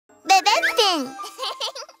Bebefinn.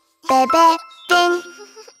 Bebefinn.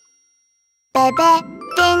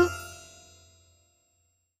 Bebefinn.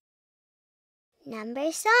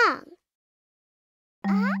 Number song.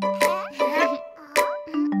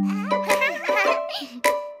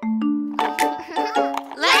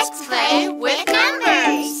 Let's play with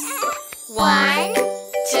numbers. 1,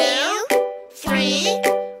 2, 3,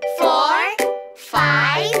 4,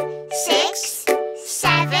 5, 6,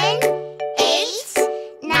 7, 8,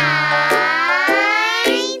 9,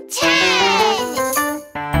 10.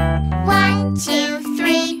 1, 2,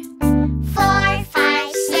 3, 4,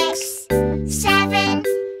 5, 6, 7,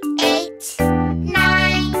 8,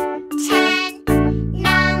 9, 10.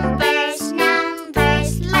 Numbers,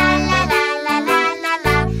 numbers, la la la la la la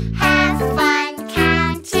la. Have fun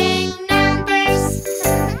counting numbers.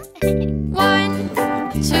 1,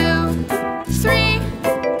 2, 3,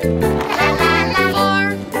 la la la.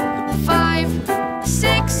 4, 5,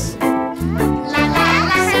 6, la la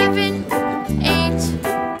la. 7, 8,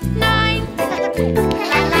 9,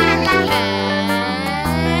 la la la.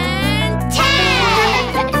 And 10.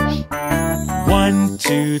 1,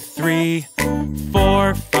 2, 3,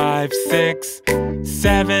 4, 5, 6,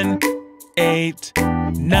 7, 8,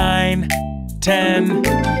 9, 10.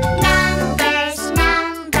 Numbers,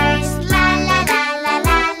 numbers, la la la la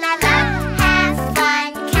la la la. Have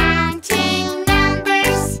fun counting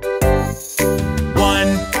numbers. 1,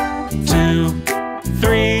 2,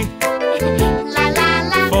 3, La la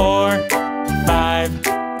la, 4, 5,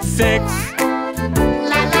 6,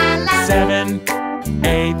 la la la, 7,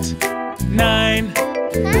 8, 9,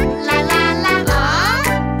 la la la.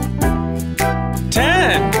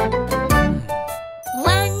 10.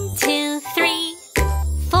 1, 2, 3,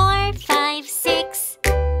 4, 5, 6,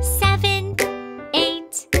 7,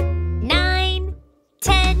 8, 9,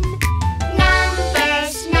 10.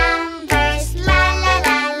 Numbers, numbers, la la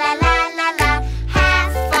la la la la la.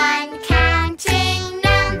 Have fun counting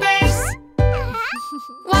numbers.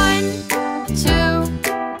 1, 2,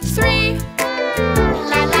 3,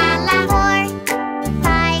 la la la. 4,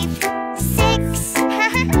 5, 6,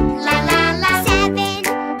 la la la. 7,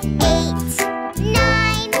 8,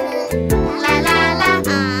 9, la la la.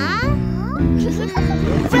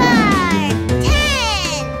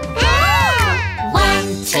 1,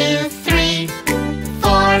 2, 3,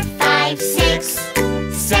 4, 5, 6,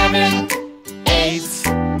 7, 8,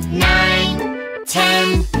 9,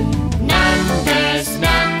 10. Numbers,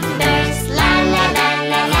 numbers, la la la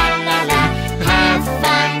la la la la. Have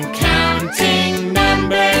fun counting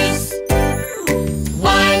numbers.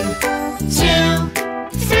 1, 2,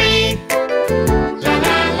 3, la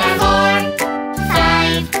la la. 4,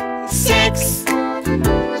 5, 6,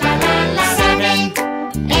 la la la. 7,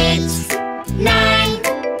 8, 9,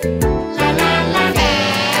 la la la.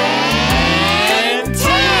 And 10.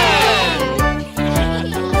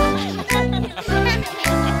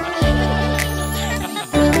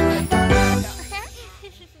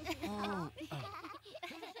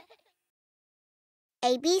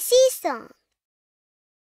 ABC song.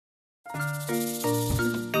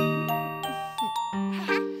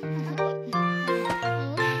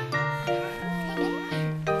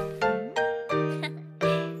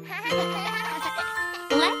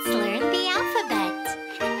 Let's learn the alphabet.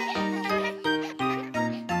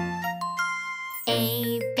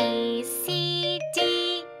 A, B, C, D,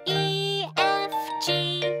 E, F, G,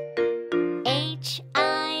 H,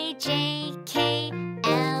 I, J, K,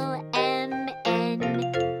 L, M, N,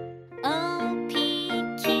 O, P,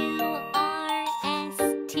 Q, R, S,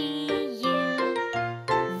 T, U,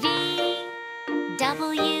 V,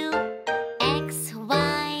 W, X,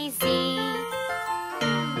 Y, Z.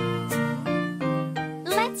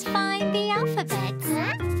 Let's find the alphabet.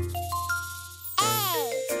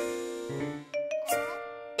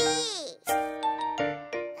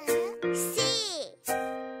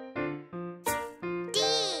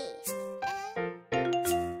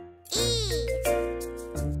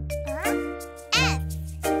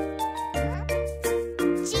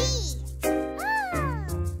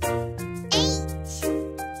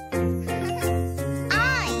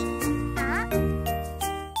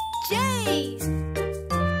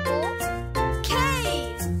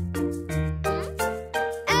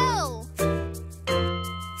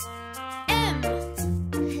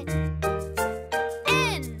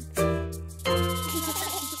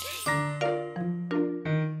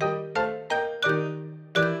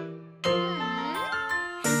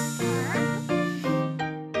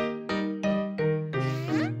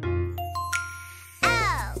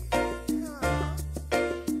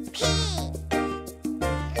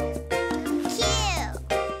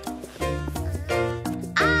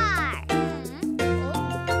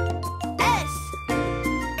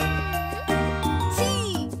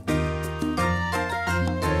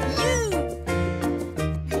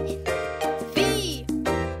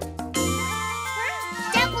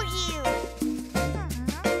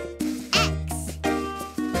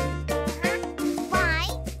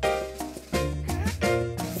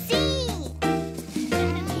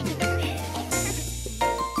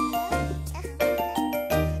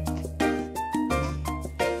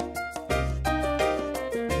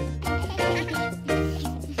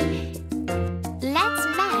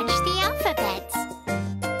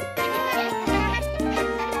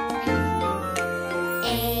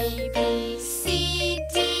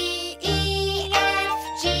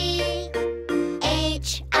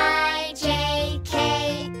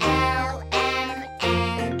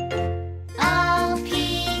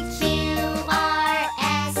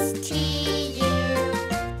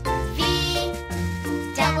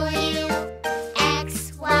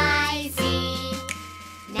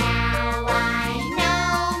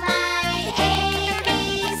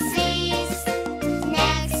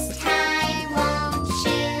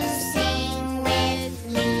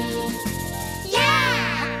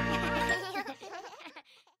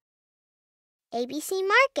 ABC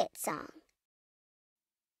Market song.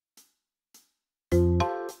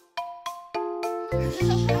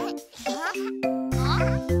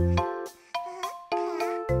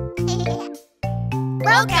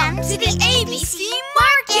 Welcome to the ABC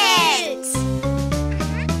Market!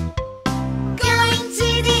 Going to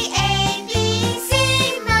the ABC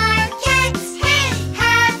Market. Hey!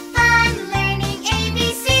 Have fun learning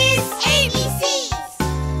ABCs. ABCs!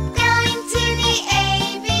 Going to the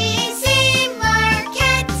ABC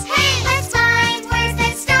Market. Hey! Let's find words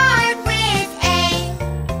that start with A.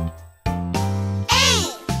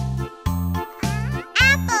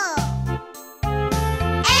 Apple.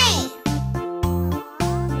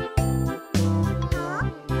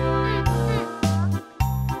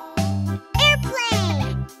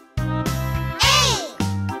 Airplane.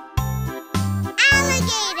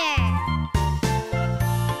 Alligator.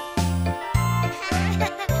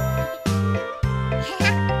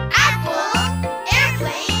 Apple,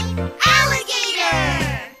 airplane, alligator.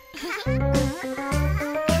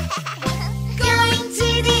 Going to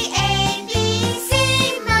the ABC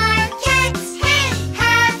Market. Hey!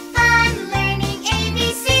 Have fun learning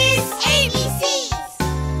ABCs. ABCs!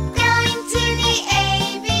 Going to the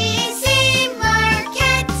ABC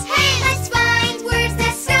Market. Hey! Let's find words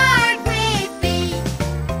that start with B.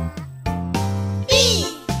 B.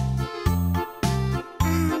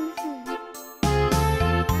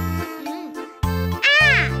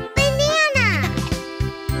 Banana.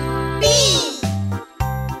 B.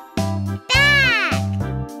 Bag.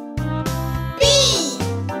 B.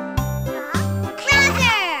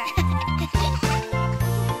 Brother.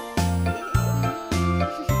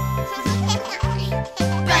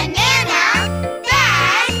 Banana,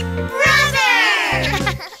 bag, brother.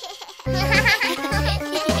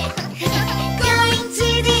 Going to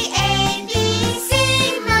the ABC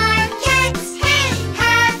Market. Hey!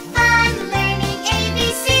 Have fun learning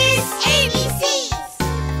ABCs. ABCs!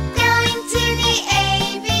 Going to the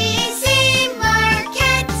ABC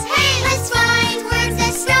Market. Hey! Let's find words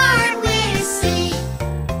that start with C.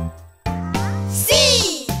 C.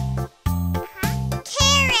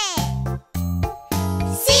 Carrot.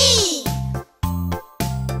 C.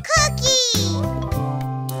 Cookie.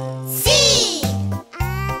 C.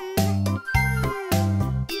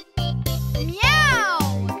 Meow.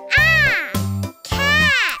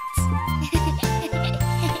 Cat.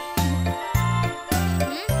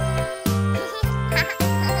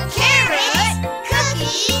 Carrot,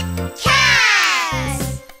 cookie, cat.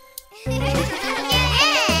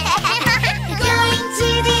 Going to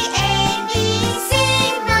the ABC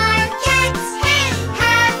Market. Hey!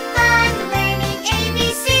 Have fun learning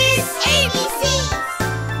ABCs. ABCs!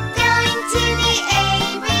 Going to the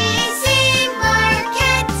ABC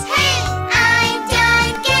Market. Hey! I'm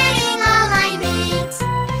done getting all I need.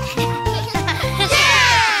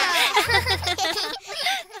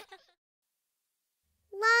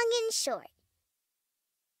 Long and short.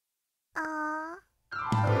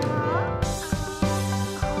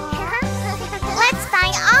 Let's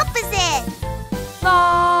find opposite.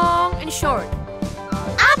 Long and short.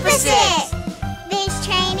 Opposite. This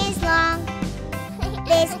train is long.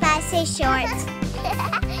 This bus is short.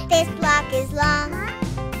 This block is long.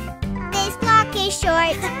 This block is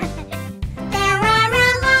short. There are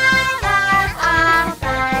a lot of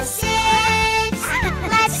opposites.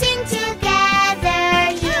 Let's sing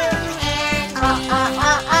together, you and me.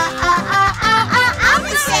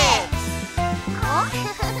 Opposites.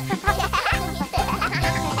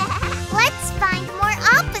 Let's find more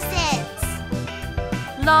opposites.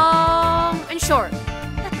 Long and short.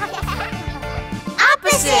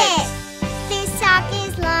 Opposite. This sock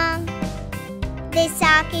is long. This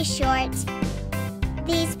sock is short.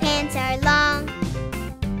 These pants are long.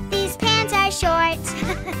 These pants are short.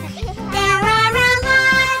 There are a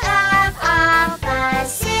lot of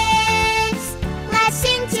opposites. Let's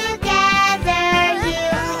sing together,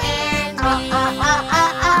 you and me.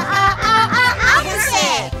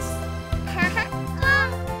 Opposites.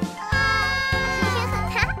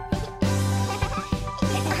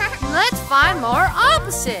 Let's find more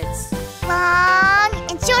opposites. Long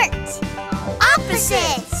and short.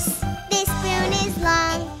 Opposites. This spoon is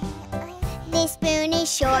long. This spoon is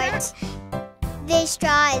short. This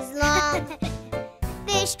straw is long.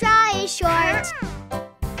 This straw is short.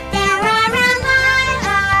 There are a lot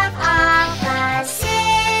of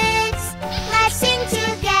opposites. Let's sing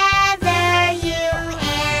together, you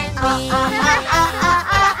and me.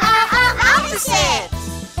 Opposites.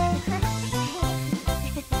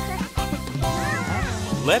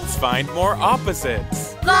 Let's find more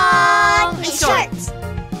opposites. Long and short.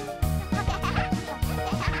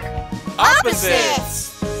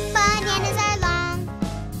 Opposites! Bananas are long.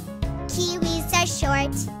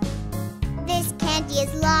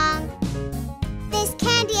 is long. This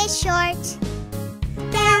candy is short.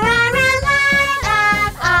 There are a lot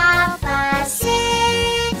of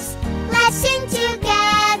opposites. Let's sing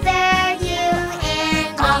together, you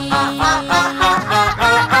and me.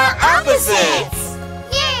 Opposites!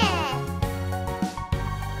 Yeah!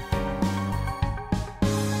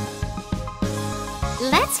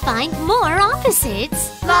 Let's find more opposites.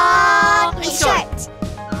 Long and short.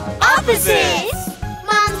 Opposites!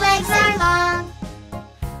 Mom's legs are long.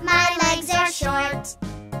 My legs are short.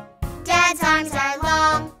 Dad's arms are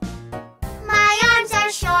long. My arms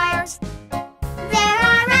are short. There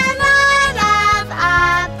are a lot of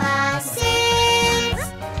opposites.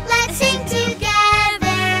 Let's sing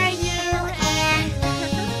together, you and me.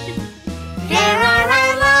 There are a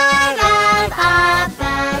lot of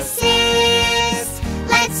opposites.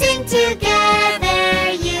 Let's sing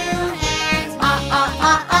together, you and me.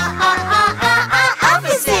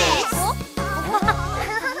 Opposites.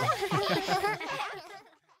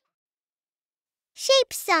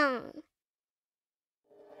 Shape song.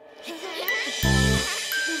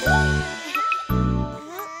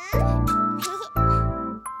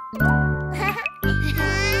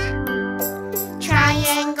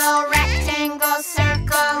 Triangle, rectangle,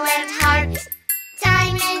 circle, and heart.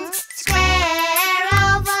 Diamond, square,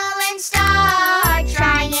 oval, and star.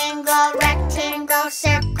 Triangle, rectangle,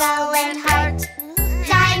 circle, and heart.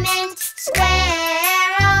 Diamond,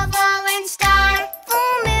 square, oval, and star.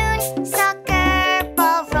 Full moon, soccer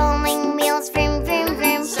ball, rolling wheels, vroom, vroom,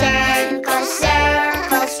 vroom. Circles,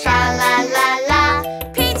 circles,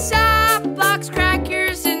 tra-la-la-la. Pizza, box,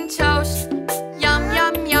 crackers, and toast. Yum,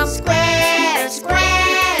 yum, yum. Squares,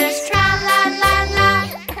 squares, tra-la-la-la.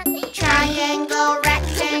 Triangle,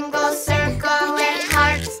 rectangle, circle, and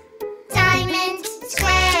heart. Diamond,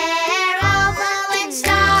 square, oval, and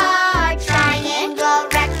star. Triangle,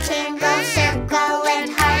 rectangle, circle, and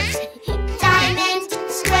heart. Diamond,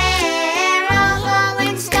 square, oval,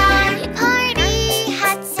 and star. Party,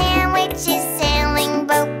 hot sandwiches, sailing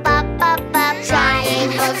boat, bop, bop, bop.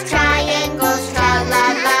 Triangles, triangles,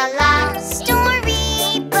 tra-la-la-la.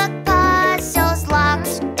 Storybook, puzzles,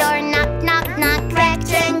 locked door, knock, knock, knock.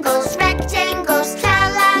 Rectangles, rectangles,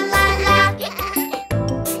 tra-la-la-la.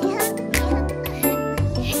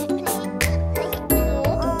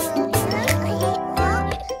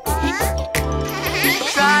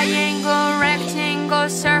 Triangle, rectangle,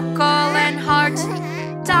 circle, and heart.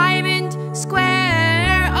 Diamond,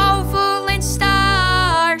 square, oval, and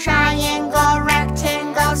star. Triangle,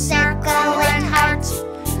 rectangle, circle, and heart.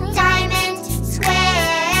 Diamond,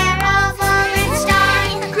 square, oval, and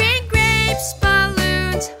star. Green grapes,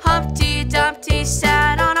 balloons. Humpty Dumpty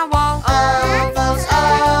sat on a wall. Ovals,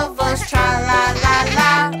 ovals,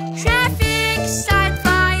 tra-la-la-la. Traffic sign,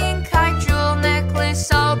 flying kite, jewel necklace,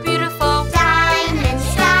 so beautiful.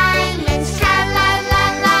 Diamonds, diamonds,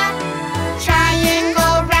 tra-la-la-la.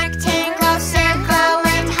 Triangle, rectangle, circle,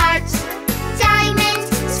 and heart. Diamond,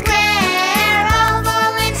 square,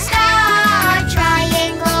 oval, and star.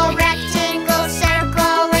 Triangle, rectangle,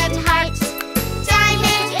 circle, and heart.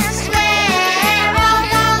 Diamond, square,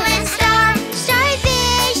 oval, and star.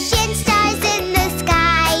 Starfish and stars in the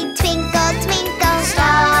sky, twinkle, twinkle.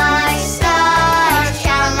 Stars, stars,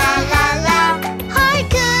 tra-la-la-la. Hard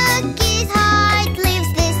cookies, hard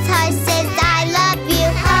leaves. This heart says I love you.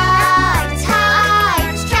 Hearts,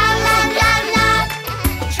 hearts, tra-la-la-la.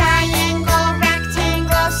 Triangle,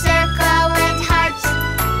 rectangle, circle, and heart.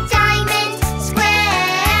 Diamond,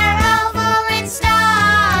 square, oval, and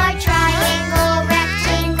star. Triangle,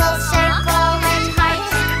 rectangle, circle, and heart.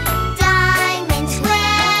 Diamond,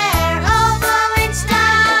 square, oval, and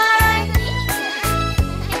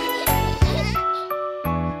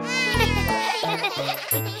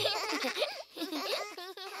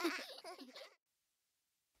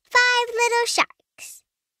Five little sharks.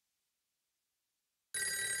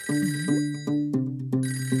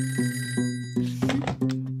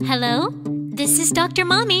 Hello, this is Dr.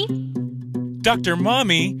 Mommy. Dr.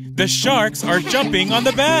 Mommy, the sharks are jumping on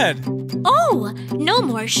the bed. Oh, no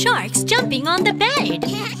more sharks jumping on the bed.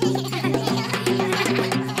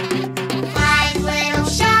 Five little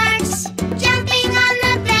sharks jumping on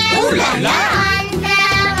the bed. Ooh la la. One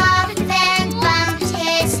fell off and bumped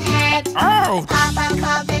his head. Ouch! Papa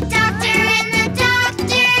called the doctor and the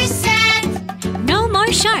doctor said, No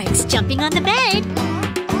more sharks jumping on the bed.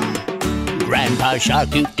 Grandpa Shark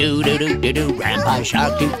doo doo doo doo doo doo. Grandpa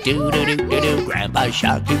Shark doo doo doo doo doo doo. Grandpa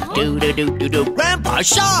Shark doo doo doo doo doo doo. Grandpa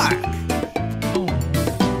Shark!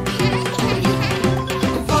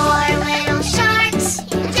 four little sharks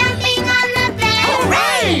jumping on the bed.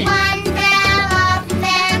 Hooray! One fell off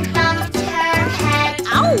and bumped her head.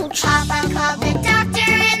 Ouch! Papa called the doctor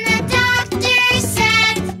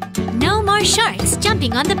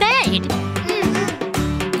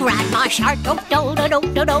shark, do do do do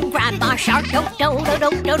do do. Grandma shark, do do do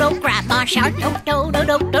do do do. Grandma shark, do do do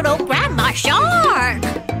do do do. Grandma shark.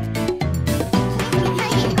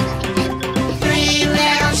 Three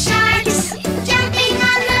little sharks jumping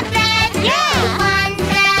on the bed. Yeah. One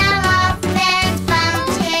fell off and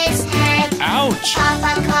bumped his head. Ouch!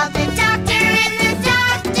 Papa called the doctor and the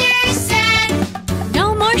doctor said,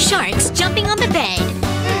 No more sharks jumping on the bed.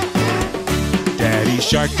 Daddy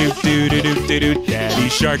shark doo doo doo doo doo doo. Daddy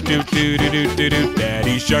shark doo doo doo doo doo doo.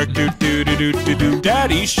 Daddy shark doo doo doo doo doo doo.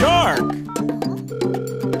 Daddy shark.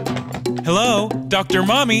 Hello, Dr.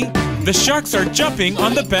 Mommy. The sharks are jumping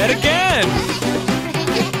on the bed again.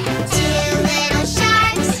 two little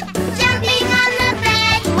sharks jumping on the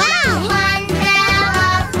bed. Wow. One fell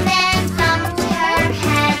off and bumped her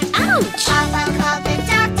head. Ouch! Papa called the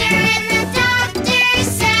doctor and the doctor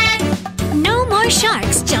said, No more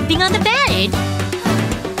sharks jumping on the bed.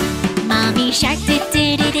 Mommy shark do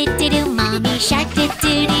do do do do do. Mommy shark do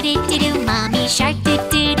do do do do do. Mommy shark do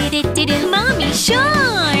do do do do do. Mommy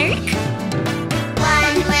shark.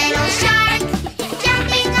 one little shark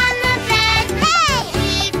jumping on the bed. Hey!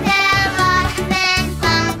 He fell off and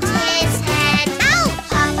bumped his head. Ouch!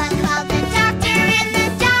 Papa called the doctor and the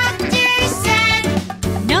doctor said,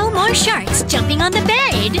 No more sharks jumping on the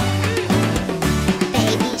bed.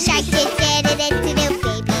 Baby shark did do do do do.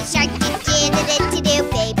 Baby shark did do do do do.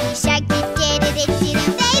 Baby shark did do do do do.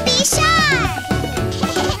 Baby shark.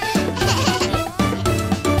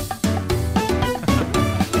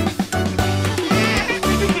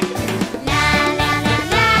 la la la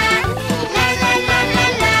la, la la la la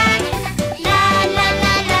la, la la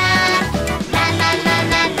la la, la la la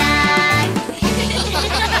la la.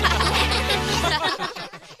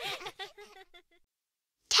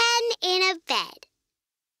 10 in a bed.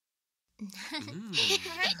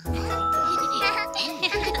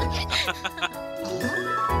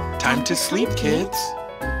 Time to sleep, kids.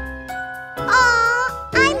 Aw,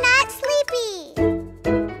 I'm not sleepy.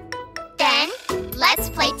 Then let's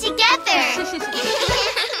play together.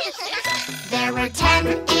 There were 10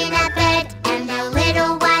 in a bed, and the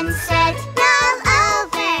little one said, Roll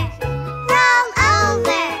over, roll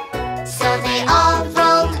over. so they all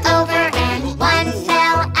rolled over, and one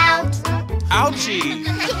fell out. Ouchie!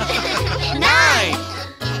 9.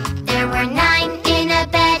 There were 9 in a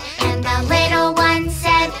bed, and the little one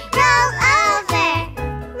said, Roll over,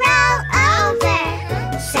 roll over.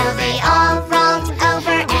 so they all rolled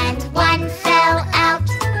over, and one fell out.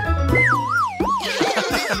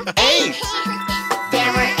 8!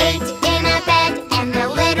 There were 8 in a bed, and the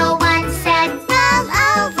little one said, Roll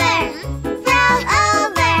over, roll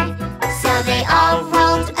over. so they all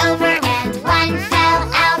rolled over, and one fell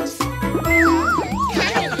out.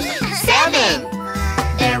 7.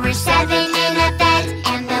 There were 7 in a bed,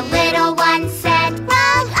 and the little one said,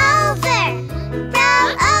 Roll over,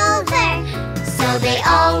 roll over. so they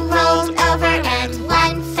all rolled over, and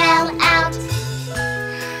one fell out.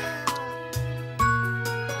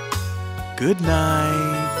 Good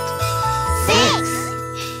night. 6.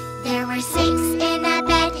 There were 6 in a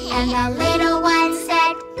bed, and the little one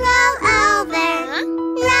said, Roll over,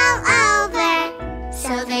 roll over.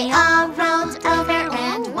 so they all rolled over,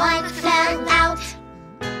 and one fell out.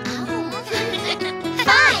 5.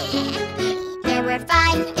 There were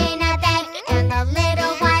 5 in a bed, and the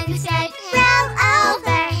little one said, Roll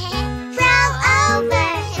over, roll over.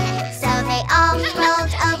 so they all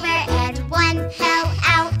rolled over, and one fell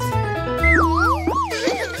out.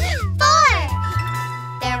 4.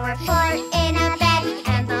 There were 4 in a bed,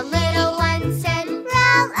 and the little one said,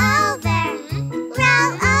 Roll over,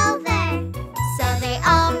 roll over. so they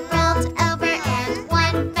all rolled over, and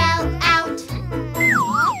one fell out.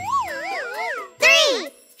 3.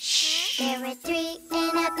 There were 3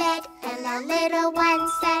 in a bed, and the little one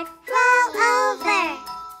said, Roll over,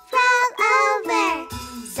 roll over.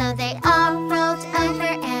 so they all rolled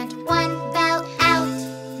over, and one fell out.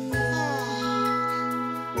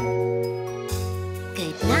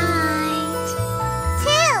 Good night.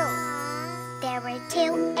 2. There were 2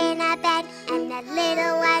 in a bed, and the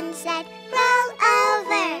little one said, Roll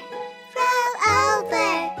over, roll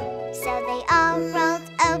over. So they all rolled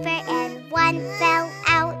over, and one fell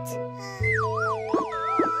out.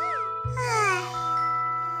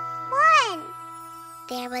 1.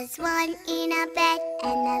 There was 1 in a bed,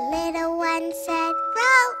 and the little one said,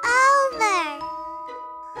 Roll over.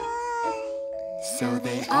 So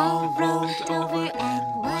they all rolled over, and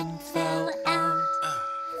one fell out.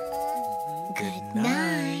 Good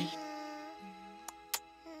night.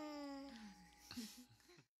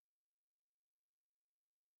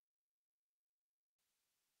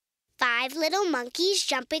 5 little monkeys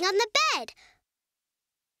jumping on the bed.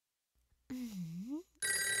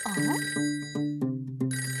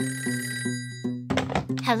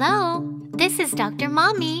 Hello, this is Dr.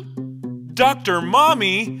 Mommy. Dr.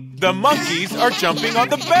 Mommy, the monkeys are jumping on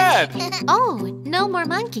the bed. Oh, no more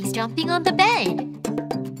monkeys jumping on the bed.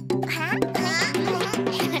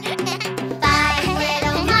 5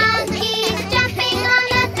 little monkeys jumping on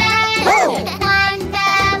the bed. One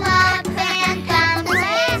fell off and bumped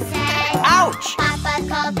his head. Ouch! Papa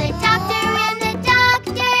called the doctor and the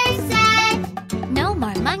doctor said, No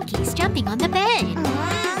more monkeys jumping on the bed.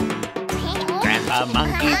 Grandpa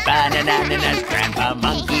monkey banananas, Grandpa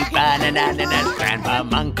monkey banananas, Grandpa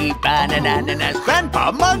monkey banananas,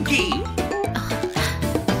 Grandpa monkey! 4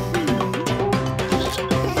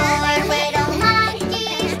 little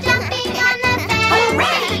monkeys jumping on the bed.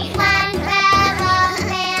 One fell off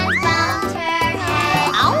and bumped her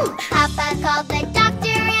head. Ouch! Papa called the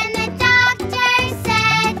doctor and the doctor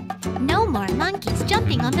said, No more monkeys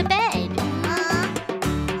jumping on the bed.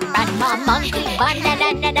 Grandma monkey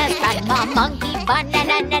banananas, Grandma monkey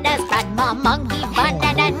banananas, Grandma monkey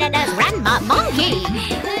banananas, Grandma monkey. 3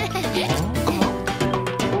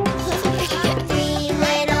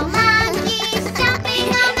 little monkeys jumping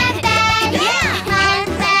on the bed. One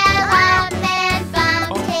fell off and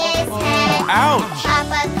bumped his head. Ouch!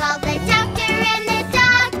 Papa called the doctor and the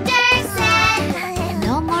doctor said,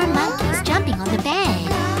 No more monkeys jumping on the bed.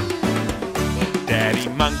 Daddy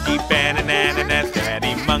monkey banananas,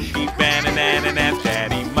 Daddy monkey banananas,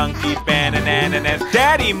 Daddy monkey banananas,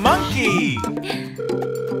 Daddy monkey!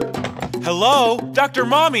 Hello, Dr.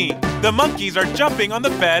 Mommy, the monkeys are jumping on the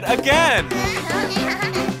bed again. 2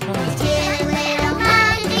 little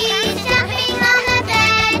monkeys jumping on the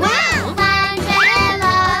bed. One fell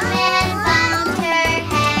off and bumped her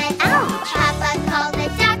head. Papa called the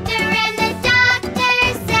doctor and the doctor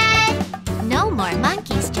said, No more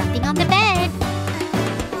monkeys jumping on the bed.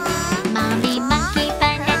 Mommy monkey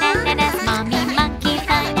banananas, Mommy monkey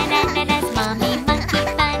banananas, Mommy monkey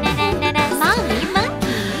banananas, Mommy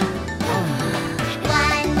monkey.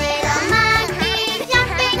 1 little monkey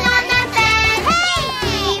jumping on the bed.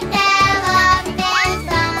 He fell off and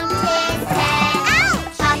bumped his head.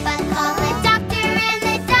 Papa called the doctor and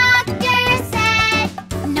the doctor said,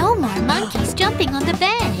 No more monkeys jumping on the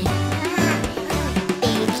bed.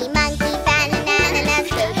 Baby monkey banananas,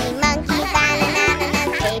 baby monkey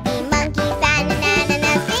banananas, baby monkey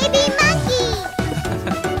banananas, baby monkey.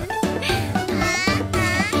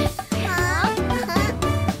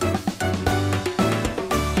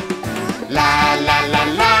 La la la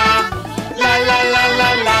la, la la la la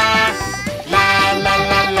la, la la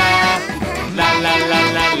la la, la la la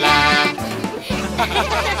la la.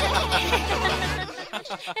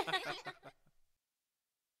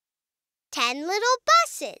 10 little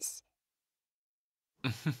buses.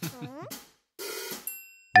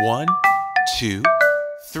 1, 2,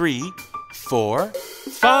 3, 4,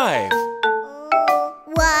 5.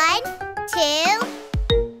 1, 2.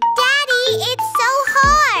 Daddy, it's so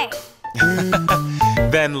hard.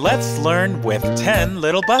 Then let's learn with 10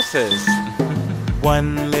 little buses.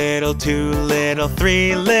 1 little, 2 little,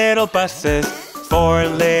 3 little buses. 4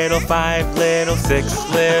 little, 5 little, 6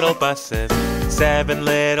 little buses. 7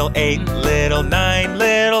 little, 8 little, 9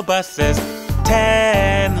 little buses.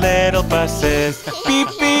 10 little buses. Beep,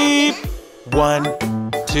 beep. 1,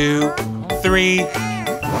 2, 3.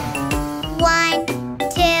 1,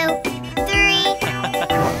 2, 3.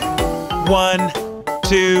 1,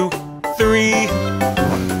 2, 3.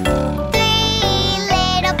 3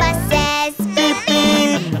 little buses. Beep,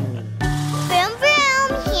 beep. Vroom, vroom,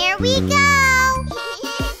 here we go.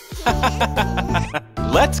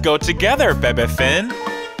 Let's go together, Bebefinn.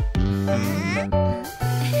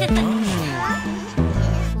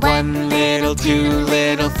 1 little, 2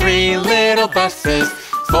 little, 3 little buses.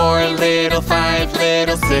 4 little, 5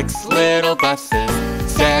 little, 6 little buses.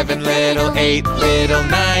 7 little, 8 little,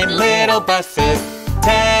 9 little buses.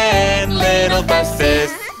 10 little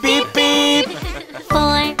buses. Beep, beep.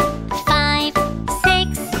 4, 5,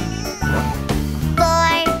 6.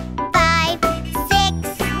 4, 5, 6.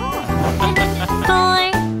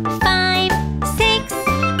 4, 5, 6.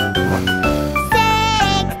 6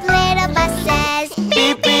 little buses.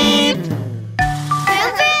 Beep, beep.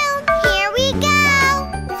 Vroom, vroom, here we go.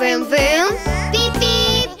 Vroom, vroom, beep,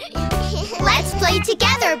 beep. Let's play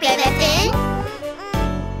together, Bebefinn.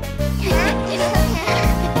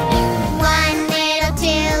 1 little, 2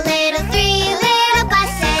 little, 3 little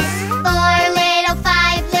buses. 4 little,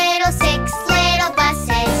 5 little, 6 little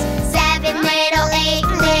buses. 7 little, 8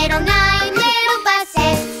 little, 9 little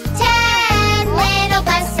buses. 10 little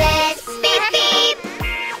buses. Beep, beep.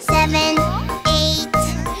 7, 8,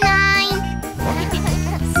 9.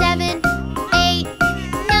 7,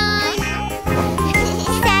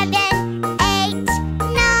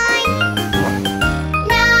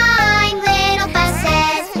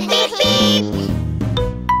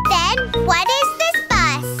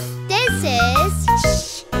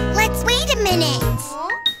 a minute.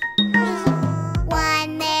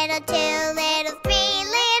 1 little, 2 little, 3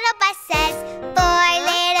 little buses. 4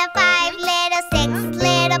 little, 5 little, 6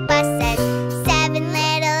 little buses. 7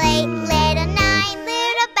 little, 8 little, 9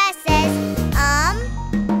 little buses.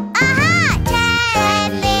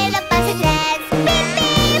 10 little buses. Beep,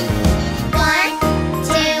 beep. 1,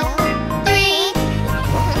 2, 3,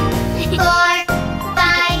 4,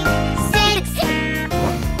 5, 6,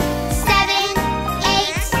 7,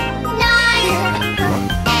 8, 9,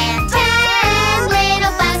 and 10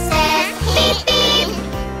 little buses. Beep, beep.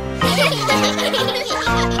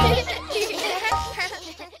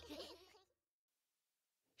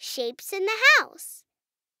 Shapes in the house.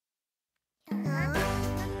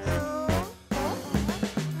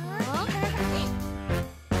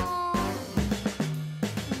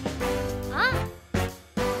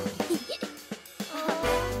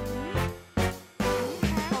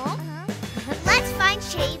 Let's find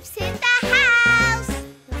shapes in the house.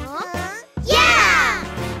 Yeah!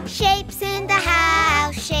 Shapes in the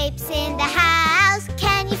house, shapes in the house.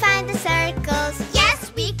 Can you find the circles?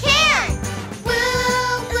 Yes, we can. Woo,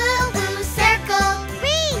 woo, woo, circle.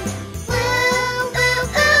 Ring. Woo, woo,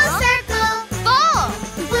 woo, circle. Ball.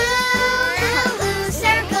 Woo, woo, woo,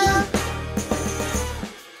 circle.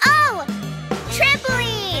 Oh,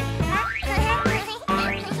 trampoline.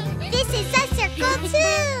 This is a circle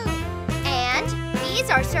too. And these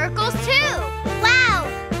are circles too. Wow,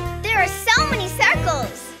 there are so many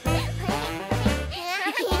circles.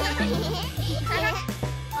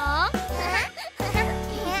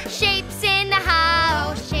 Shapes in the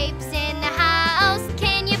house, shapes in the house.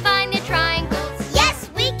 Can you find the triangles? Yes,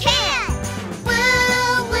 we can.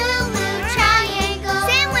 Woo, woo, woo, triangle.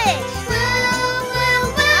 Sandwich. Woo, woo,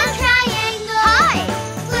 woo, triangle. Pie.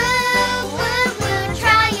 Woo, woo, woo,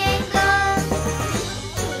 triangle.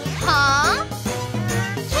 Huh?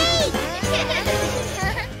 Cake.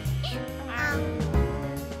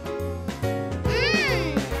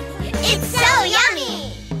 It's so yummy.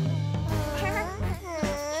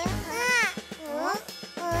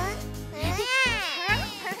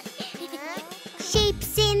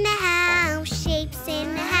 Shapes in the house, shapes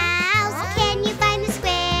in the house. Can you find the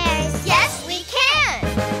squares? Yes, we can.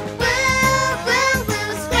 Woo, woo,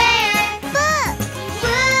 woo, square. Book.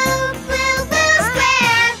 Woo, woo, woo,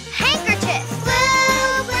 square. Handkerchief.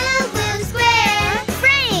 Woo, woo, woo, square.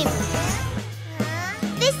 Frame.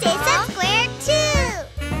 This is a square too.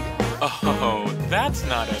 Oh, that's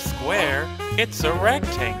not a square. It's a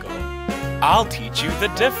rectangle. I'll teach you the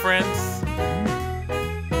difference.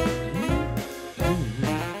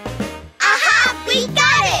 Aha! We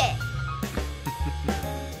got it!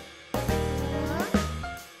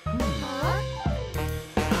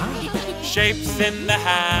 Shapes in the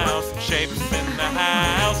house, shapes in the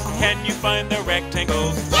house. Can you find the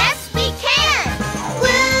rectangles? Yes, we can!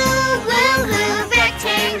 Woo, woo, woo,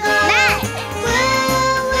 rectangle! Mat! Woo,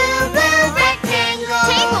 woo, woo, rectangle!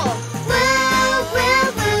 Table! Woo, woo,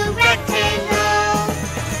 woo, rectangle!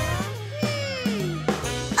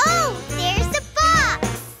 Oh, there's a box!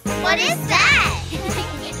 What is that?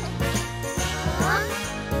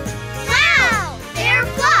 Wow! There are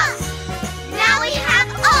blocks! Now we have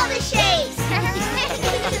all the shapes!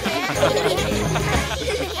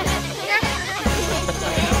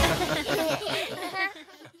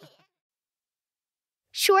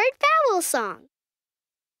 Short vowel song.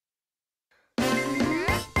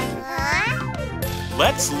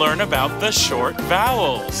 Let's learn about the short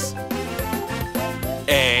vowels.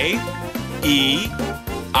 A, E,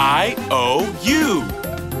 I, O, U.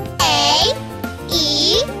 A,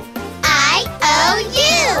 E, I, O,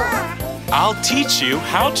 U. I'll teach you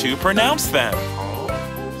how to pronounce them.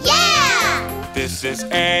 Yeah! This is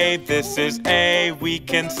A, we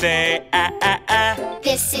can say ah, ah, ah.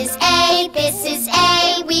 This is A,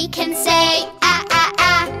 we can say ah, ah,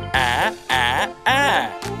 ah. Ah, ah, ah.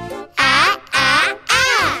 Ah, ah,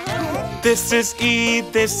 ah. This is E,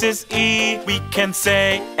 we can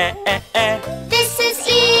say eh, eh, eh. This is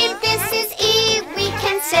E, we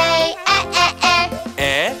can say eh, eh, eh.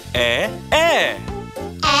 Eh, eh, eh.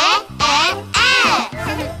 Eh, eh, eh.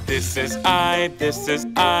 This is I,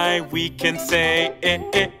 we can say eh,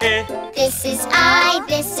 eh, eh. This is I,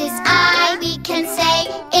 we can say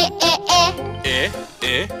eh, eh, eh. Eh,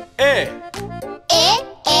 eh, eh. Eh,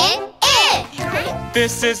 eh, eh.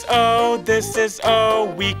 This is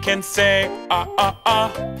O, we can say ah, ah,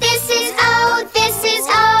 ah. This is O,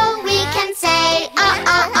 we can say ah,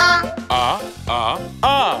 ah, ah. Ah, ah,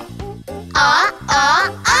 ah. Ah, ah,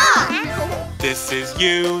 ah. This is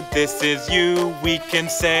you, we can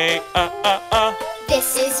say ah, ah, ah.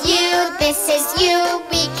 This is you,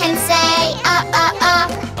 we can say ah, ah, ah.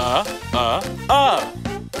 Ah,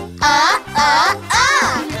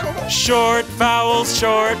 Short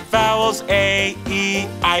vowels, A, E,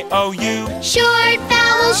 I, O, U. Short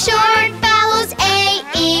vowels, A,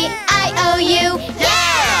 E, I, O, U.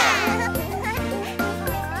 Yeah!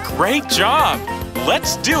 Great job!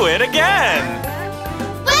 Let's do it again!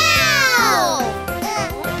 Wow!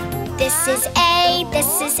 This is A,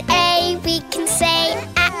 we can say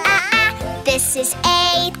This is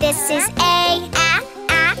A,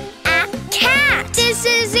 cat. This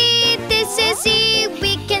is E,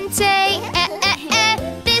 we can say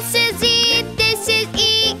This is E, bed.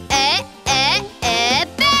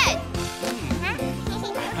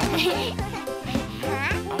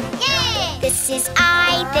 This is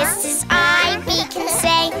I, we can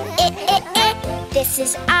say This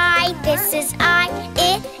is I,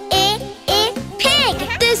 pig.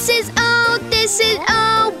 This is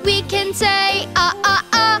O, we can say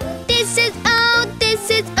This is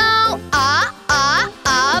O,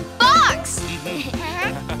 box.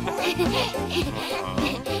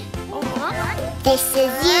 This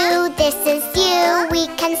is you, we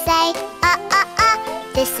can say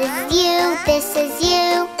This is you,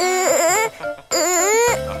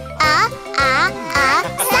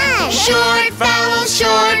 sun.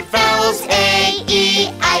 Short vowels, A, E,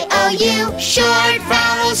 I, O, U. Short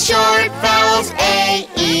vowels, A,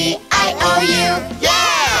 E, I, O, U. Yeah!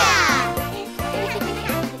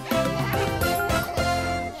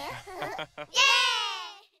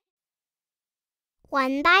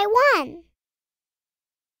 One by one.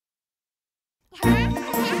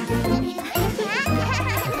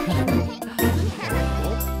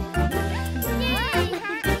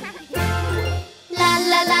 La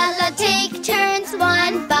la la la, take turns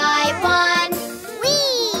one by one.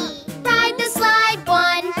 Whee! Ride the slide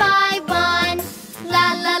one by one.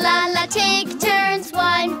 La la la la, take turns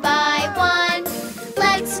one by one.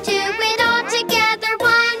 Let's do it all together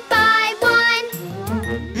one by one.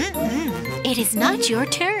 It is not your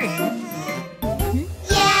turn.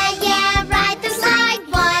 Yeah, ride the slide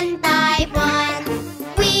one by one.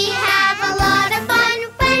 We have a lot of fun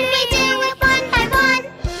when we do it one by one.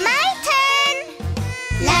 My turn!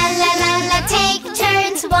 La la la la, take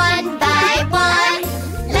turns one by one.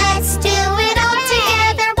 Let's do it all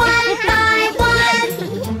together one by one.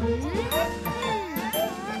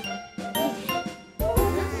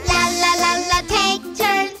 La la la la, take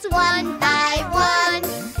turns one by one.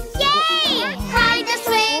 Yay! Ride the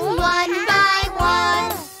swing one by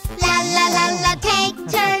one. La la la la, take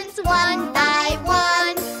turns one by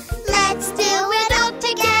one. Let's do it all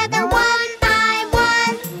together one by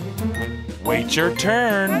one. Wait your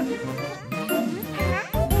turn.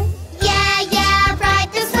 Yeah,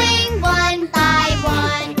 ride the swing one by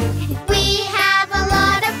one. We have a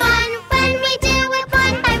lot of fun when we do it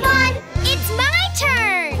one by one. It's my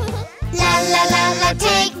turn! La la la la,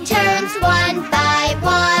 take turns one by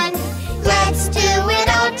one. Let's do it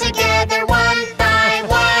all together one by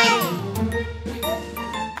one.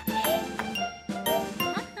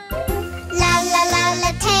 La la la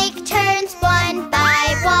la, take turns one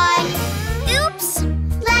by one. Oops!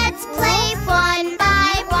 Let's play one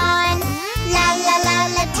by one. La la la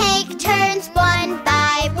la, take turns one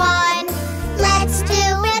by one. Let's do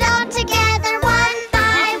it all together one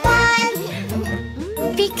by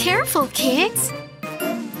one. Be careful, kids.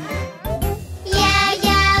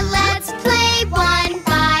 Yeah, let's play one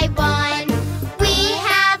by one. We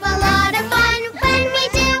have a lot of fun when we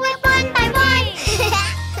do it one by one.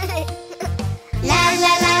 La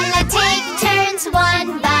la la la, take turns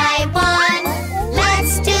one by one.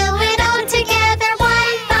 Let's do it all together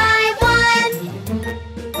one by one.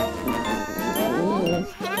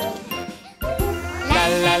 La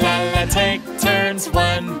la la la, take turns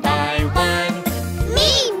one by one. Me!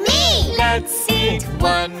 Let's eat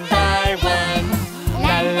one by one.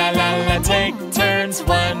 La la la la, take turns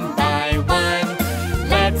one by one.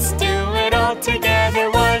 Let's do it all together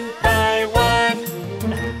one by one.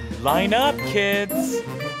 Line up, kids.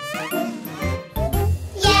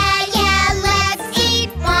 Yeah, let's eat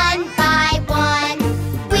one by one.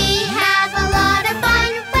 We have a lot of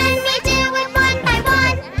fun when we do it one by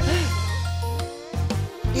one.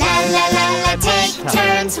 La la la la, take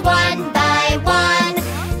turns one by one.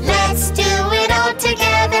 Let's do it all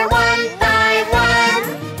together one by one.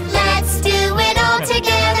 Let's do it all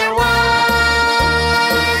together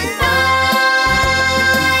one by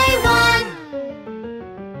one.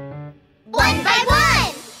 One by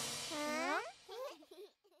one.